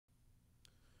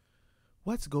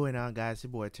What's going on, guys?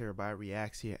 Your boy Terabyt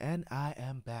Reacts here, and I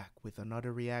am back with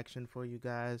another reaction for you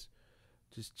guys.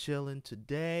 Just chilling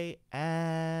today,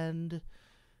 and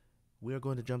we're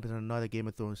going to jump into another Game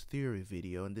of Thrones theory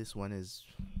video, and this one has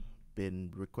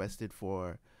been requested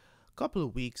for a couple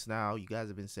of weeks now. You guys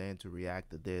have been saying to react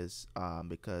to this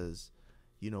because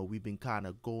we've been kind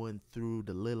of going through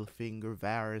the Littlefinger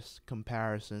Varys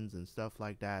comparisons and stuff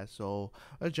like that. So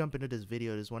let's jump into this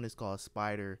video. This one is called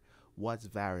Spider, What's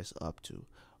Varys Up To?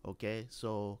 Okay,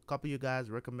 so a couple of you guys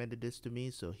recommended this to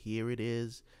me, so here it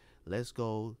is. Let's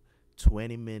go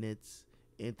 20 minutes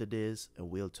into this and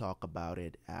we'll talk about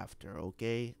it after.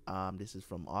 Okay, this is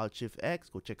from Alt Shift X.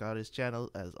 Go check out his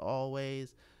channel as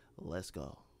always. Let's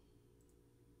go.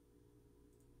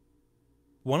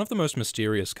 One of the most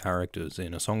mysterious characters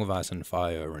in A Song of Ice and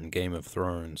Fire and Game of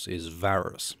Thrones is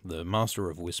Varys, the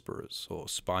Master of Whisperers, or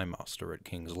Spy Master at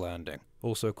King's Landing,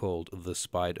 also called the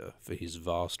Spider for his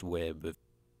vast web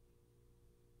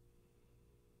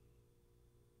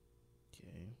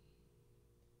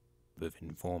of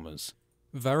informers.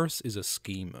 Varys is a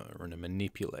schemer and a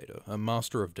manipulator, a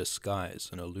master of disguise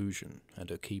and illusion,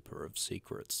 and a keeper of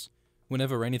secrets.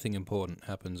 Whenever anything important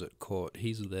happens at court,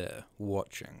 he's there,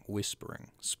 watching, whispering,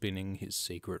 spinning his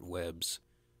secret webs.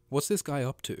 What's this guy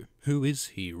up to? Who is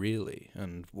he, really?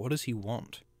 And what does he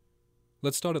want?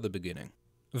 Let's start at the beginning.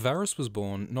 Varys was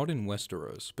born not in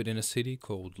Westeros, but in a city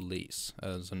called Lys,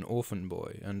 as an orphan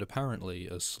boy and apparently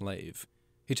a slave.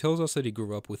 He tells us that he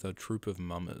grew up with a troupe of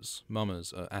mummers.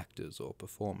 Mummers are actors or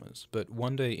performers, but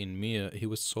one day in Mere he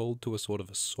was sold to a sort of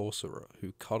a sorcerer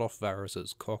who cut off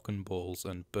Varys's cock and balls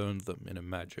and burned them in a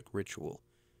magic ritual.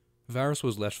 Varys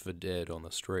was left for dead on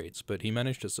the streets, but he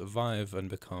managed to survive and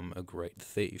become a great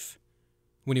thief.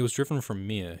 When he was driven from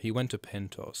Mere, he went to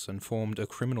Pentos and formed a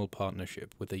criminal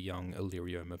partnership with a young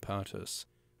Illyrio Mopatis.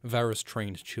 Varys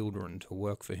trained children to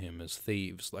work for him as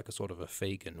thieves, like a sort of a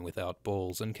Fagin without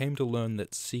balls, and came to learn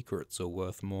that secrets are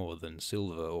worth more than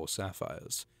silver or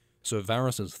sapphires. So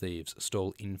Varys's thieves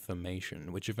stole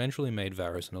information, which eventually made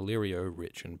Varys and Illyrio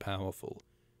rich and powerful.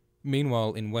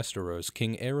 Meanwhile, in Westeros,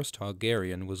 King Aerys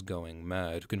Targaryen was going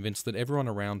mad, convinced that everyone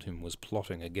around him was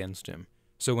plotting against him.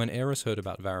 So when Aerys heard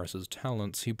about Varys's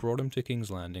talents, he brought him to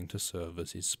King's Landing to serve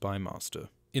as his spy master.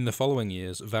 In the following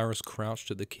years, Varys crouched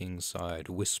at the king's side,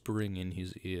 whispering in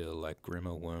his ear like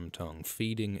Grimmer Wormtongue,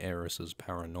 feeding Aerys's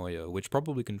paranoia, which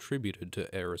probably contributed to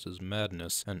Aerys's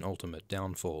madness and ultimate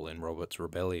downfall in Robert's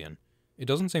rebellion. It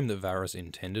doesn't seem that Varys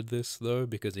intended this, though,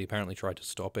 because he apparently tried to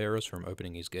stop Aerys from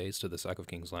opening his gates to the sack of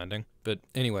King's Landing. But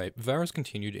anyway, Varys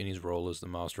continued in his role as the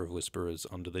Master of Whisperers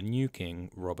under the new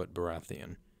king, Robert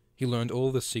Baratheon. He learned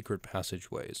all the secret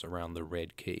passageways around the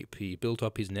Red Keep. He built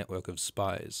up his network of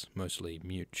spies, mostly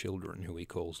mute children who he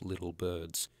calls little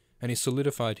birds, and he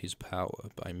solidified his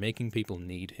power by making people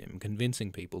need him,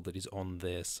 convincing people that he's on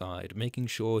their side, making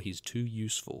sure he's too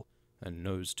useful and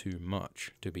knows too much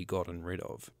to be gotten rid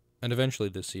of. And eventually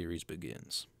the series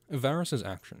begins. Varys'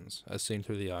 actions, as seen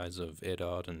through the eyes of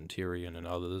Eddard and Tyrion and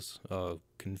others, are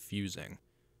confusing.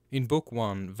 In Book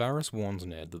 1, Varys warns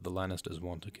Ned that the Lannisters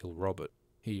want to kill Robert.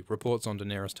 He reports on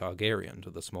Daenerys Targaryen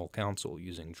to the small council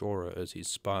using Jorah as his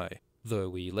spy, though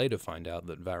we later find out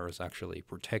that Varys actually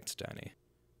protects Dany.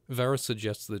 Varys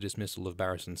suggests the dismissal of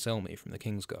Barris and Selmy from the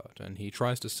Kingsguard, and he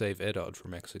tries to save Eddard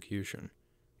from execution.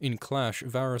 In Clash,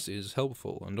 Varys is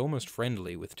helpful and almost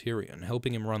friendly with Tyrion,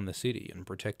 helping him run the city and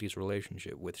protect his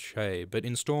relationship with Shae, but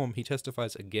in Storm he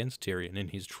testifies against Tyrion in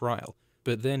his trial.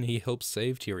 But then he helps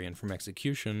save Tyrion from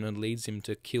execution and leads him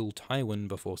to kill Tywin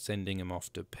before sending him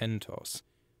off to Pentos.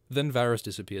 Then Varys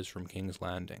disappears from King's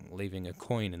Landing, leaving a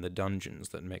coin in the dungeons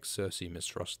that makes Cersei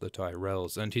mistrust the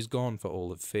Tyrells, and he's gone for all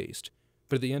of Feast.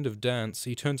 But at the end of Dance,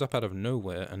 he turns up out of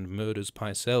nowhere and murders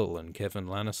Pycelle and Kevan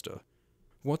Lannister.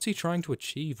 What's he trying to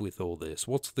achieve with all this?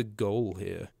 What's the goal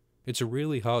here? It's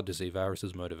really hard to see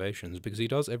Varys' motivations because he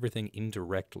does everything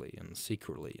indirectly and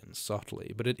secretly and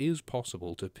subtly, but it is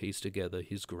possible to piece together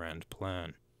his grand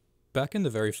plan. Back in the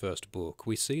very first book,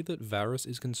 we see that Varys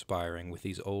is conspiring with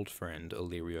his old friend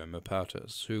Illyrio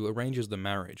Mopatis, who arranges the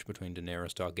marriage between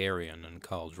Daenerys Targaryen and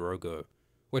Khal Drogo.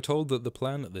 We're told that the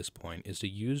plan at this point is to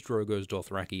use Drogo's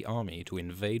Dothraki army to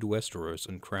invade Westeros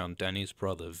and crown Dany's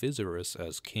brother Viserys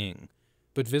as king.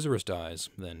 But Viserys dies,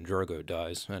 then Drogo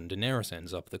dies, and Daenerys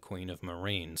ends up the Queen of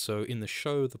Meereen, so in the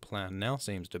show the plan now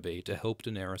seems to be to help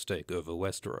Daenerys take over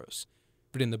Westeros.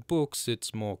 But in the books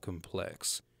it's more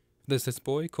complex. There's this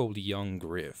boy called Young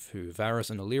Griff, who Varys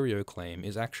and Illyrio claim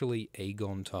is actually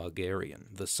Aegon Targaryen,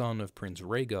 the son of Prince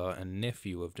Rhaegar and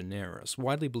nephew of Daenerys,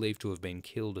 widely believed to have been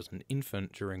killed as an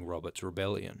infant during Robert's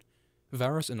rebellion.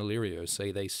 Varys and Illyrio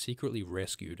say they secretly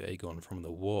rescued Aegon from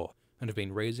the war, and have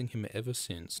been raising him ever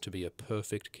since to be a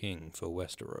perfect king for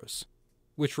Westeros.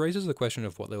 Which raises the question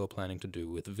of what they were planning to do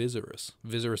with Viserys.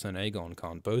 Viserys and Aegon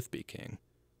can't both be king.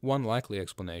 One likely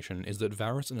explanation is that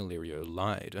Varys and Illyrio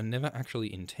lied and never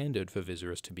actually intended for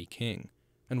Viserys to be king.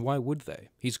 And why would they?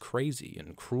 He's crazy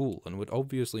and cruel and would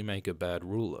obviously make a bad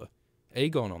ruler.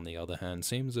 Aegon, on the other hand,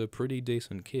 seems a pretty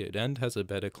decent kid and has a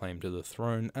better claim to the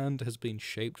throne and has been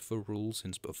shaped for rule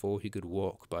since before he could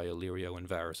walk by Illyrio and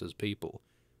Varys' people.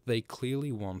 They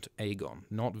clearly want Aegon,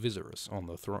 not Viserys, on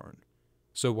the throne.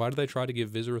 So why do they try to give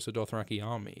Viserys a Dothraki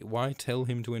army? Why tell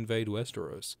him to invade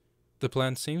Westeros? The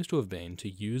plan seems to have been to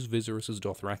use Viserys'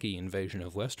 Dothraki invasion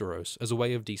of Westeros as a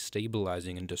way of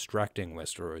destabilizing and distracting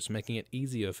Westeros, making it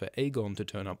easier for Aegon to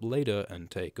turn up later and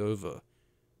take over.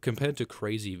 Compared to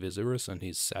crazy Viserys and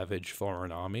his savage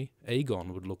foreign army,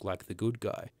 Aegon would look like the good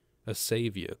guy, a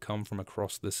savior come from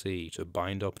across the sea to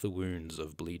bind up the wounds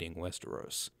of bleeding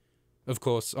Westeros. Of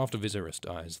course, after Viserys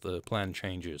dies, the plan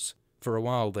changes. For a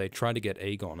while, they try to get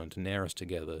Aegon and Daenerys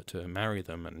together to marry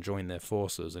them and join their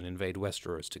forces and invade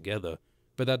Westeros together,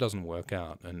 but that doesn't work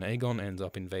out, and Aegon ends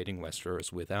up invading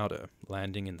Westeros without her,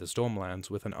 landing in the Stormlands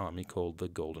with an army called the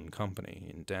Golden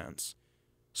Company in Dance.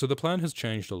 So the plan has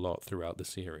changed a lot throughout the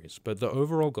series, but the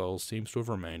overall goal seems to have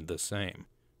remained the same,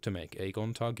 to make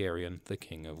Aegon Targaryen the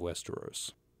King of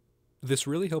Westeros. This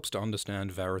really helps to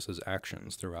understand Varys'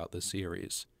 actions throughout the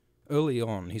series. Early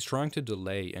on, he's trying to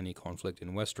delay any conflict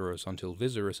in Westeros until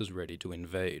Viserys is ready to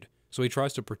invade, so he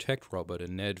tries to protect Robert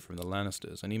and Ned from the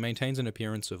Lannisters, and he maintains an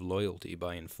appearance of loyalty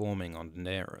by informing on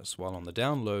Daenerys, while on the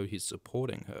down low he's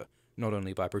supporting her, not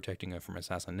only by protecting her from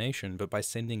assassination, but by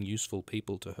sending useful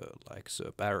people to her, like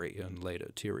Sir Barry and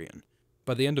later Tyrion.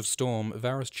 By the end of Storm,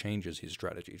 Varys changes his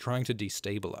strategy, trying to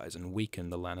destabilize and weaken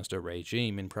the Lannister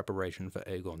regime in preparation for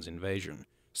Aegon's invasion.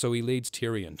 So he leads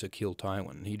Tyrion to kill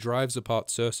Tywin, he drives apart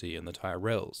Cersei and the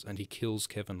Tyrells, and he kills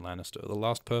Kevan Lannister, the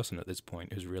last person at this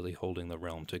point who's really holding the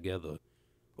realm together.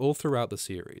 All throughout the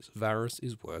series, Varys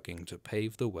is working to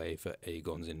pave the way for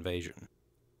Aegon's invasion.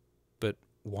 But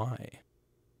why?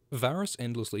 Varys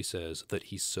endlessly says that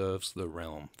he serves the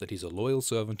realm, that he's a loyal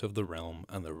servant of the realm,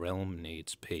 and the realm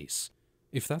needs peace.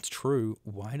 If that's true,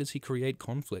 why does he create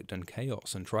conflict and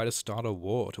chaos and try to start a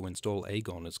war to install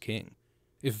Aegon as king?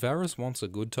 If Varys wants a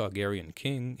good Targaryen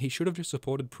king, he should have just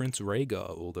supported Prince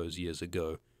Rhaegar all those years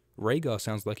ago. Rhaegar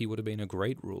sounds like he would have been a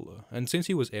great ruler, and since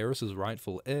he was Aerys'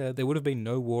 rightful heir, there would have been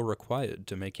no war required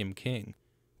to make him king.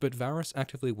 But Varys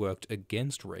actively worked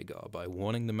against Rhaegar by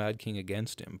warning the Mad King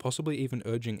against him, possibly even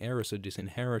urging Aerys to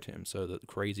disinherit him so that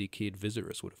crazy kid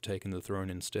Viserys would have taken the throne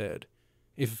instead.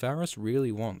 If Varys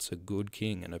really wants a good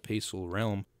king in a peaceful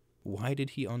realm, why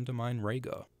did he undermine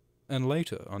Rhaegar? And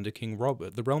later, under King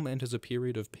Robert, the realm enters a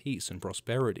period of peace and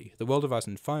prosperity. The World of Ice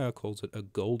and Fire calls it a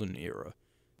golden era.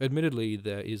 Admittedly,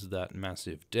 there is that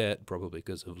massive debt, probably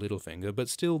because of Littlefinger, but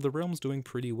still, the realm's doing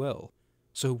pretty well.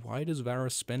 So why does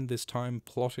Varys spend this time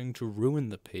plotting to ruin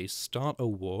the peace, start a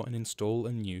war, and install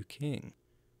a new king?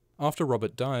 After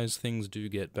Robert dies, things do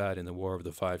get bad in the War of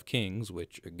the Five Kings,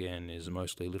 which again is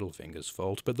mostly Littlefinger's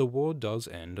fault, but the war does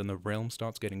end and the realm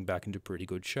starts getting back into pretty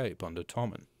good shape under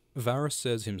Tommen. Varys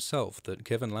says himself that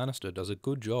Kevan Lannister does a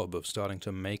good job of starting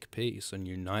to make peace and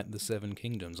unite the Seven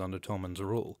Kingdoms under Tommen's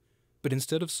rule, but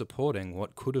instead of supporting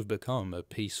what could have become a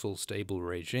peaceful, stable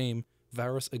regime,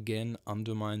 Varys again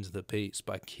undermines the peace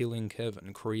by killing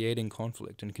Kevan, creating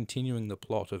conflict, and continuing the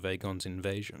plot of Aegon's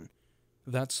invasion.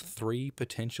 That's 3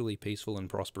 potentially peaceful and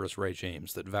prosperous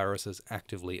regimes that Varys has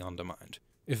actively undermined.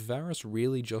 If Varys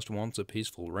really just wants a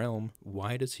peaceful realm,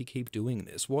 why does he keep doing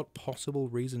this? What possible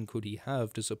reason could he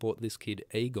have to support this kid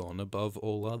Aegon above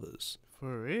all others?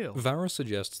 For real? Varys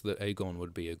suggests that Aegon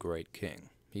would be a great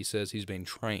king. He says he's been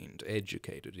trained,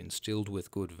 educated, instilled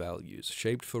with good values,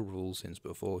 shaped for rule since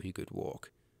before he could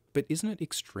walk. But isn't it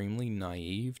extremely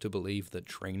naive to believe that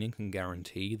training can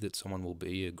guarantee that someone will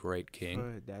be a great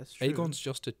king? That's true. Aegon's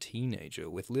just a teenager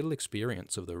with little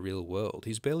experience of the real world.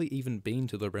 He's barely even been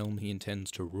to the realm he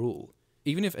intends to rule.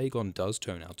 Even if Aegon does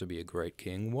turn out to be a great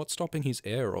king, what's stopping his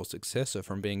heir or successor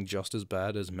from being just as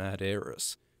bad as Mad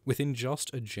Aerys? Within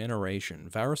just a generation,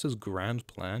 Varys' grand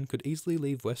plan could easily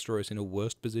leave Westeros in a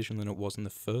worse position than it was in the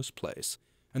first place.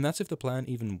 And that's if the plan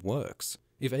even works.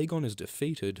 If Aegon is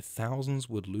defeated, thousands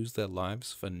would lose their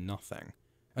lives for nothing.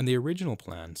 And the original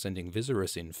plan, sending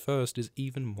Viserys in first, is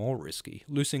even more risky.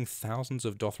 Losing thousands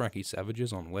of Dothraki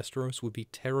savages on Westeros would be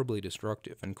terribly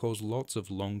destructive and cause lots of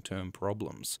long-term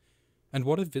problems. And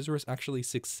what if Viserys actually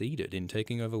succeeded in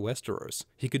taking over Westeros?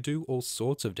 He could do all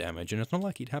sorts of damage, and it's not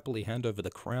like he'd happily hand over the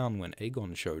crown when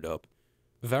Aegon showed up.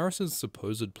 Varys'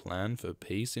 supposed plan for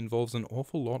peace involves an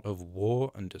awful lot of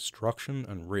war and destruction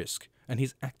and risk, and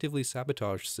he's actively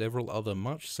sabotaged several other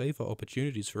much safer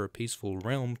opportunities for a peaceful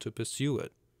realm to pursue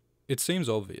it. It seems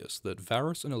obvious that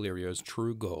Varys and Illyrio's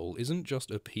true goal isn't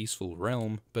just a peaceful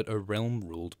realm, but a realm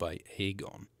ruled by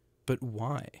Aegon. But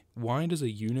why? Why does a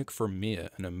eunuch from Myr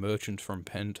and a merchant from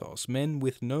Pentos, men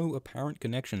with no apparent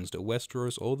connections to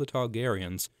Westeros or the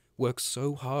Targaryens, work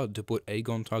so hard to put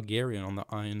Aegon Targaryen on the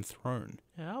Iron Throne?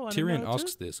 Yeah, I want Tyrion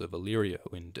asks this of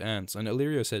Illyrio in Dance, and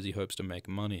Illyrio says he hopes to make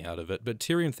money out of it, but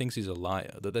Tyrion thinks he's a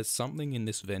liar, that there's something in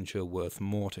this venture worth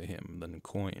more to him than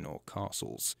coin or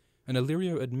castles. And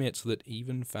Illyrio admits that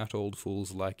even fat old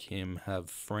fools like him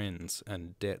have friends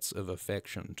and debts of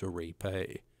affection to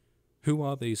repay. Who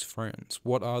are these friends?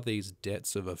 What are these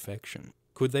debts of affection?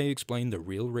 Could they explain the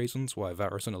real reasons why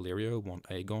Varys and Illyrio want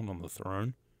Aegon on the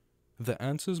throne? The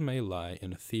answers may lie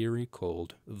in a theory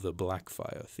called the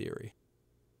Blackfire theory.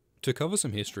 To cover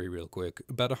some history real quick,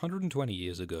 about 120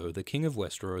 years ago, the king of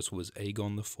Westeros was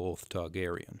Aegon IV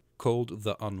Targaryen, called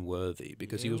the Unworthy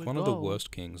because he was one of the worst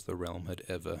kings the realm had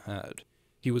ever had.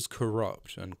 He was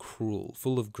corrupt and cruel,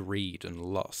 full of greed and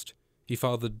lust. He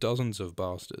fathered dozens of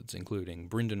bastards, including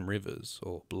Brynden Rivers,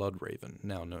 or Bloodraven,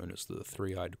 now known as the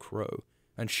Three-Eyed Crow,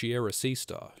 and Shiera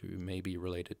Seastar, who may be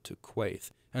related to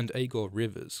Quaithe, and Aegor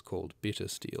Rivers, called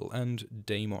Bittersteel, and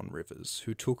Daemon Rivers,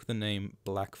 who took the name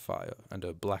Blackfire and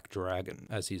a Black Dragon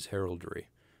as his heraldry.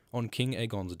 On King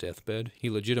Aegon's deathbed, he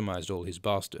legitimized all his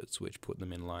bastards, which put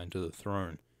them in line to the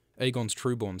throne. Aegon's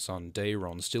trueborn son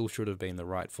Daeron still should have been the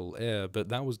rightful heir, but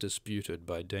that was disputed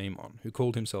by Daemon, who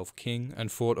called himself king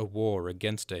and fought a war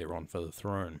against Daeron for the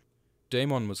throne.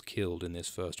 Daemon was killed in this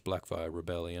first Blackfire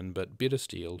rebellion, but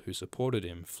Bittersteel, who supported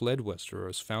him, fled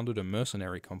Westeros, founded a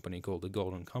mercenary company called the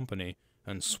Golden Company,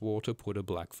 and swore to put a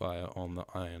Blackfire on the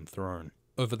Iron Throne.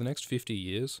 Over the next 50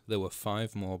 years, there were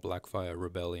 5 more Blackfire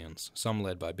rebellions, some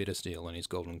led by Bittersteel and his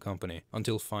Golden Company,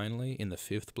 until finally, in the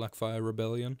 5th Blackfire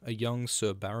rebellion, a young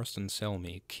Sir Barristan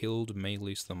Selmy killed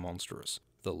Maelys the Monstrous,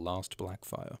 the last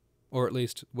Blackfire. Or at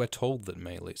least, we're told that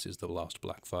Maelys is the last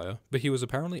Blackfire, but he was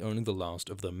apparently only the last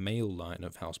of the male line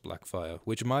of House Blackfire,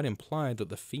 which might imply that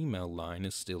the female line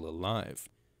is still alive.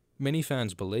 Many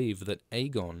fans believe that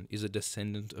Aegon is a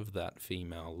descendant of that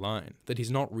female line, that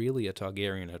he's not really a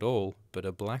Targaryen at all, but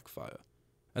a Blackfire.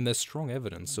 And there's strong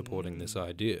evidence supporting this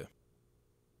idea.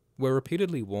 We're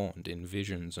repeatedly warned in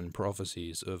visions and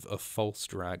prophecies of a false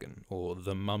dragon, or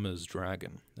the Mummer's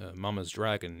Dragon. Mummer's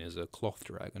Dragon is a cloth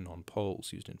dragon on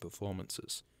poles used in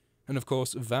performances. And of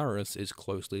course, Varys is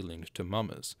closely linked to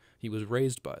Mummers. He was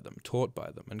raised by them, taught by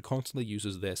them, and constantly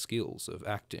uses their skills of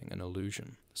acting and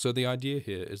illusion. So the idea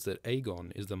here is that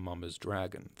Aegon is the Mummer's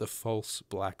Dragon, the false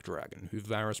black dragon, who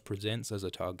Varys presents as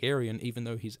a Targaryen even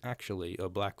though he's actually a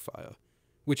Blackfire.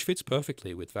 Which fits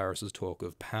perfectly with Varys' talk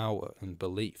of power and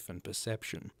belief and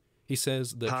perception. He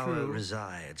says that power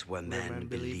resides where men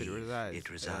believe it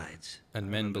resides. And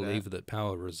men believe that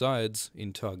power resides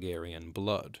in Targaryen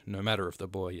blood, no matter if the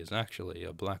boy is actually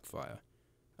a Blackfire.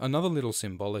 Another little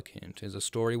symbolic hint is a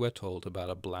story we're told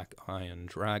about a black iron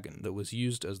dragon that was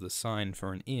used as the sign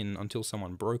for an inn until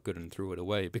someone broke it and threw it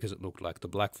away because it looked like the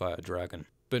Blackfire dragon.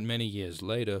 But many years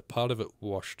later, part of it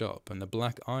washed up and the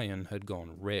black iron had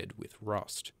gone red with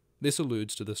rust. This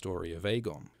alludes to the story of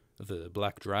Aegon. The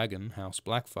Black Dragon, House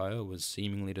Blackfire, was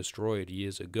seemingly destroyed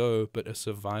years ago, but a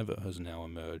survivor has now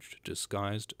emerged,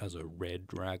 disguised as a red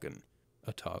dragon,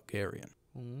 a Targaryen.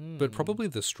 But probably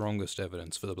the strongest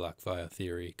evidence for the Blackfire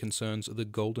theory concerns the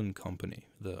Golden Company,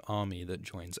 the army that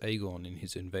joins Aegon in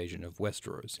his invasion of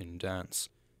Westeros in Dance.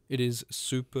 It is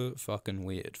super fucking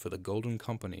weird for the Golden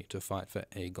Company to fight for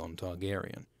Aegon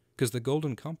Targaryen, because the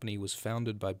Golden Company was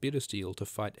founded by Bittersteel to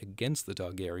fight against the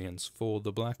Targaryens for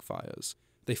the Blackfires.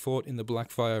 They fought in the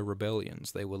Blackfire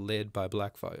rebellions, they were led by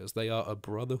Blackfires, they are a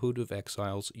brotherhood of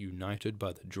exiles united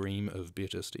by the dream of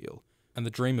Bittersteel. And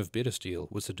the dream of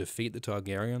Bittersteel was to defeat the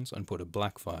Targaryens and put a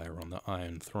Blackfire on the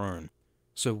Iron Throne.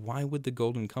 So why would the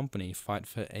Golden Company fight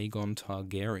for Aegon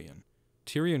Targaryen?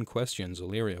 Tyrion questions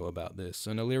Illyrio about this,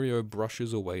 and Illyrio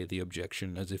brushes away the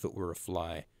objection as if it were a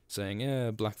fly, saying,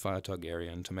 Blackfire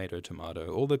Targaryen, tomato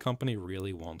tomato, all the company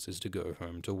really wants is to go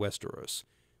home to Westeros.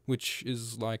 Which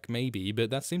is like maybe, but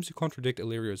that seems to contradict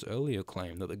Illyrio's earlier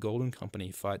claim that the Golden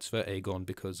Company fights for Aegon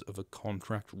because of a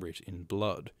contract writ in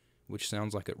blood, which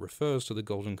sounds like it refers to the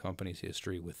Golden Company's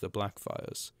history with the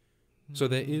Blackfires. So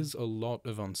there is a lot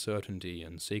of uncertainty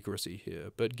and secrecy here,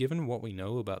 but given what we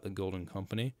know about the Golden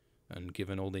Company, and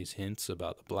given all these hints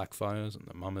about the Blackfires and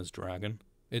the Mummer's Dragon,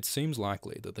 it seems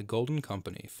likely that the Golden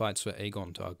Company fights for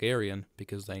Aegon Targaryen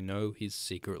because they know he's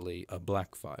secretly a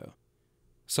Blackfire.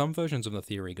 Some versions of the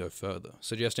theory go further,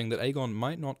 suggesting that Aegon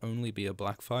might not only be a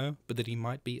Blackfire, but that he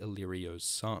might be Illyrio's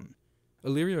son.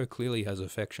 Illyrio clearly has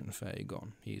affection for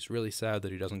Aegon. He's really sad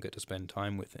that he doesn't get to spend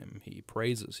time with him. He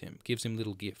praises him, gives him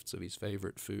little gifts of his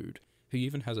favourite food. He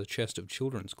even has a chest of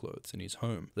children's clothes in his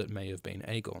home that may have been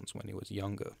Aegon's when he was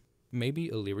younger. Maybe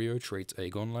Illyrio treats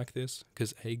Aegon like this,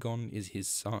 because Aegon is his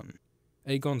son.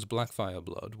 Aegon's Blackfire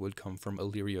blood would come from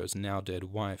Illyrio's now-dead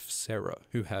wife, Serra,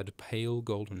 who had pale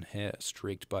golden hair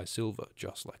streaked by silver,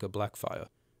 just like a Blackfire,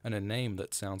 and a name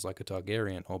that sounds like a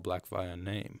Targaryen or Blackfire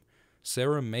name.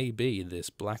 Serra may be this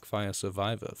Blackfire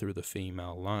survivor through the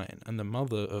female line, and the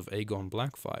mother of Aegon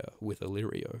Blackfire with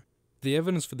Illyrio. The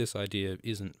evidence for this idea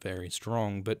isn't very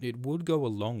strong, but it would go a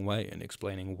long way in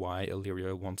explaining why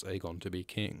Illyrio wants Aegon to be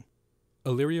king.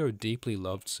 Illyrio deeply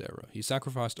loved Serra. He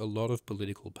sacrificed a lot of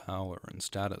political power and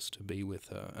status to be with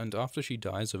her, and after she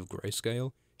dies of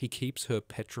grayscale, he keeps her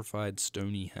petrified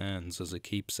stony hands as a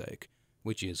keepsake,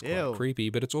 which is quite creepy,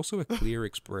 but it's also a clear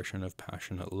expression of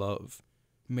passionate love.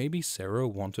 Maybe Serra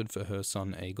wanted for her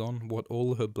son Aegon what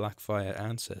all her Blackfire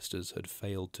ancestors had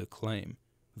failed to claim,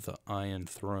 the Iron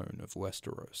Throne of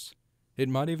Westeros. It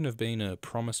might even have been a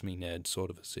promise me Ned sort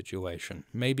of a situation.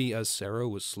 Maybe as Serra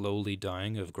was slowly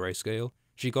dying of grayscale,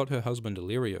 she got her husband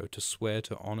Illyrio to swear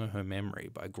to honor her memory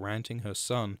by granting her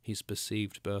son his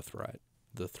perceived birthright,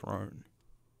 the throne.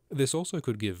 This also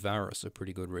could give Varys a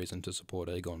pretty good reason to support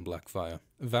Aegon Blackfire.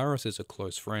 Varys is a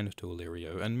close friend to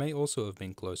Illyrio and may also have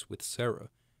been close with Serra,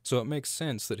 so it makes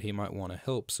sense that he might want to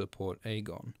help support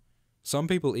Aegon. Some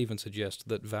people even suggest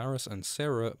that Varys and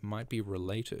Serra might be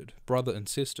related, brother and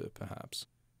sister perhaps.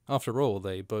 After all,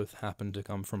 they both happen to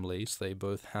come from Lys, they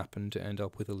both happen to end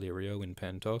up with Illyrio in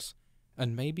Pentos,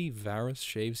 and maybe Varys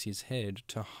shaves his head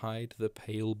to hide the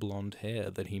pale blonde hair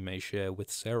that he may share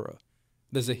with Serra.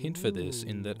 There's a hint for this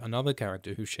in that another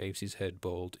character who shaves his head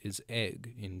bald is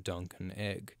Egg in Duncan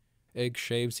Egg. Egg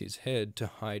shaves his head to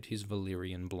hide his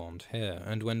Valyrian blonde hair,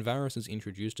 and when Varys is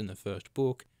introduced in the first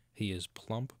book, he is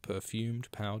plump, perfumed,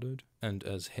 powdered, and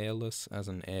as hairless as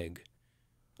an egg.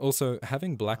 Also,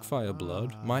 having Blackfire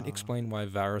blood might explain why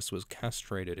Varys was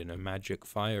castrated in a magic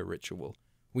fire ritual.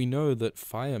 We know that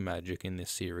fire magic in this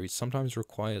series sometimes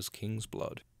requires king's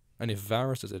blood, and if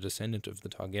Varys is a descendant of the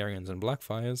Targaryens and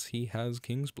Blackfires, he has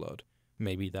king's blood.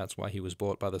 Maybe that's why he was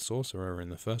bought by the sorcerer in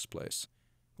the first place.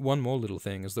 One more little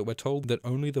thing is that we're told that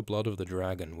only the blood of the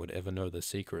dragon would ever know the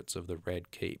secrets of the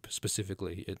Red Keep,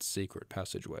 specifically its secret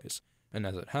passageways, and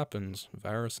as it happens,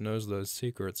 Varys knows those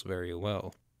secrets very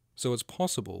well. So it's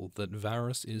possible that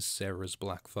Varys is Serra's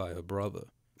Blackfire brother.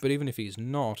 But even if he's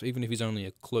not, even if he's only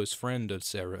a close friend of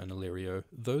Serra and Illyrio,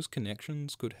 those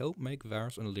connections could help make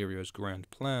Varys and Illyrio's grand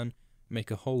plan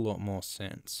make a whole lot more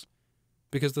sense.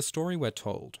 Because the story we're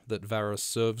told, that Varys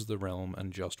serves the realm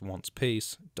and just wants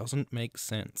peace, doesn't make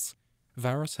sense.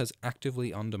 Varys has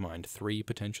actively undermined 3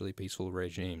 potentially peaceful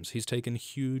regimes. He's taken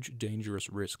huge, dangerous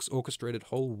risks, orchestrated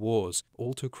whole wars,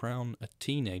 all to crown a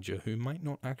teenager who might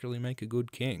not actually make a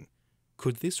good king.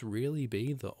 Could this really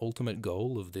be the ultimate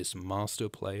goal of this master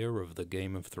player of the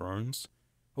Game of Thrones?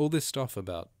 All this stuff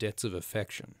about debts of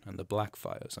affection and the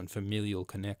Blackfires and familial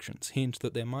connections hint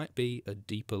that there might be a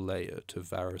deeper layer to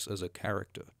Varys as a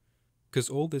character. Because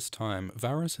all this time,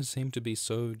 Varys has seemed to be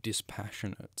so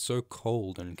dispassionate, so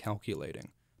cold and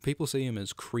calculating. People see him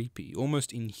as creepy,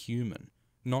 almost inhuman,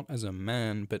 not as a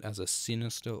man, but as a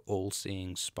sinister,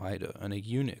 all-seeing spider, and a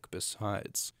eunuch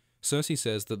besides. Cersei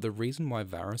says that the reason why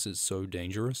Varys is so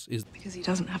dangerous is because he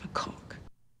doesn't have a cock,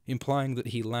 implying that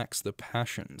he lacks the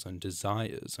passions and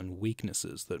desires and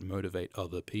weaknesses that motivate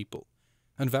other people.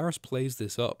 And Varys plays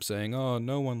this up, saying, oh,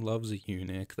 no one loves a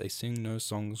eunuch, they sing no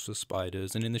songs for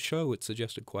spiders, and in the show it's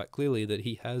suggested quite clearly that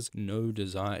he has no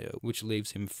desire, which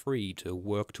leaves him free to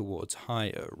work towards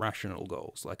higher, rational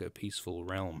goals, like a peaceful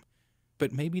realm.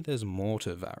 But maybe there's more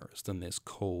to Varys than this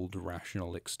cold,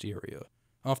 rational exterior.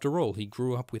 After all, he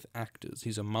grew up with actors,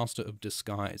 he's a master of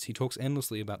disguise, he talks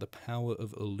endlessly about the power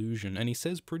of illusion, and he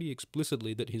says pretty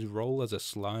explicitly that his role as a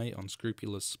sly,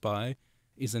 unscrupulous spy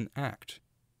is an act.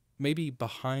 Maybe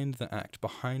behind the act,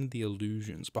 behind the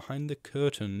illusions, behind the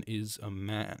curtain is a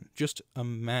man, just a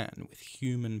man with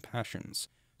human passions,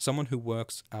 someone who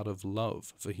works out of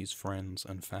love for his friends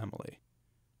and family.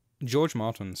 George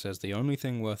Martin says the only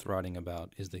thing worth writing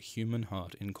about is the human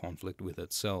heart in conflict with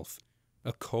itself.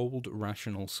 A cold,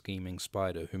 rational, scheming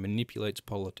spider who manipulates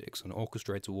politics and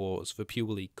orchestrates wars for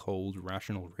purely cold,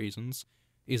 rational reasons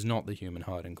is not the human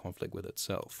heart in conflict with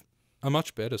itself. A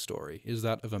much better story is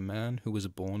that of a man who was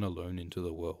born alone into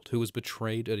the world, who was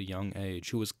betrayed at a young age,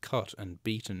 who was cut and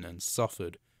beaten and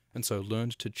suffered, and so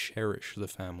learned to cherish the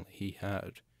family he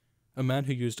had. A man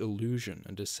who used illusion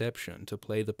and deception to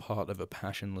play the part of a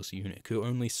passionless eunuch who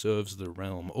only serves the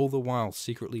realm, all the while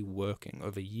secretly working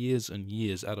over years and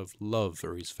years out of love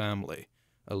for his family,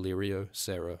 Illyrio,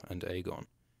 Sarah, and Aegon.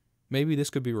 Maybe this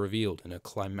could be revealed in a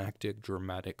climactic,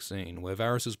 dramatic scene where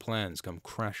Varys' plans come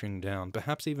crashing down,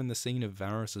 perhaps even the scene of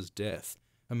Varys' death.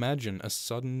 Imagine a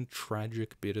sudden,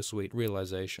 tragic, bittersweet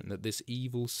realization that this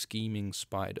evil, scheming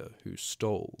spider who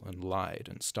stole and lied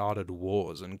and started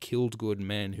wars and killed good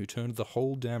men, who turned the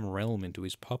whole damn realm into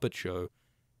his puppet show,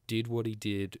 did what he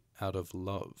did out of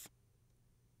love.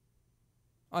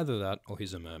 Either that or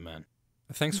he's a merman.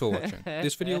 Thanks for watching.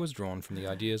 This video was drawn from the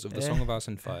ideas of the Song of Ice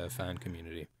and Fire fan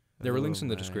community. There are links in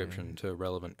the description to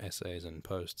relevant essays and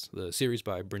posts. The series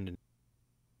by Brendan.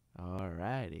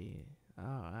 Alrighty.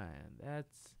 Alright.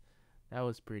 That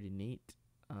was pretty neat.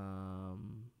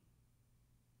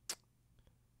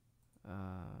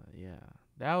 Yeah.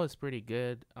 That was pretty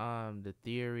good. The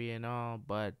theory and all,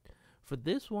 but for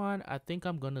this one, I think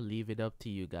I'm gonna leave it up to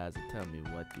you guys to tell me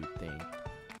what you think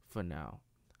for now.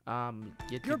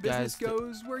 Your business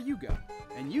goes where you go,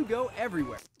 and you go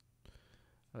everywhere.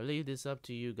 I'll leave this up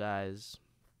to you guys.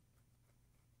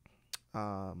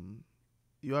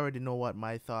 You already know what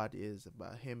my thought is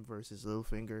about him versus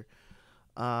Littlefinger.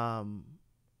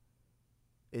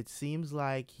 It seems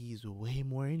like he's way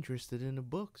more interested in the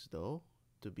books, though,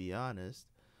 to be honest.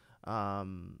 I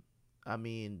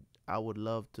mean, I would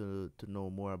love to know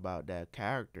more about that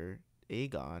character,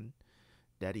 Aegon,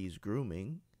 that he's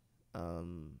grooming.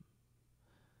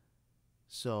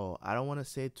 So I don't want to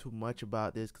say too much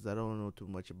about this because I don't know too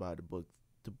much about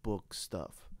the book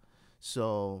stuff.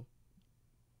 So,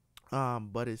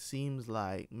 but it seems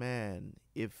like, man,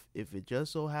 if it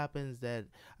just so happens that,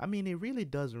 I mean, it really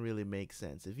doesn't really make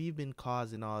sense. If you've been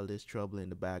causing all this trouble in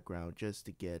the background just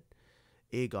to get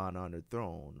Aegon on the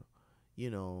throne, you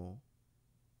know,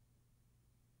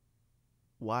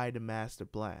 why the master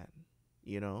plan?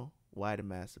 You know, why the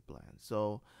master plan?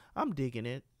 So I'm digging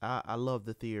it. I love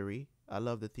the theory. I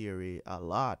love the theory a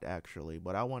lot, actually,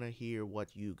 but I want to hear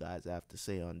what you guys have to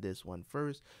say on this one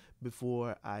first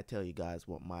before I tell you guys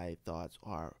what my thoughts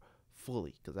are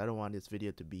fully, because I don't want this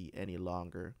video to be any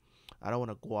longer. I don't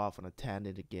want to go off on a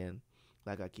tangent again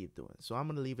like I keep doing. So I'm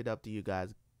going to leave it up to you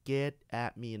guys. Get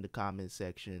at me in the comment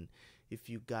section. If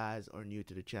you guys are new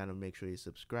to the channel, make sure you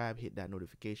subscribe, hit that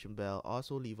notification bell.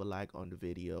 Also, leave a like on the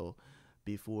video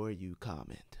before you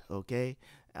comment, okay?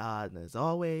 And as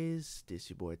always, this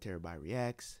your boy Terabyt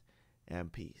Reacts,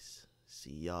 and peace.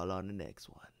 See y'all on the next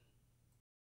one.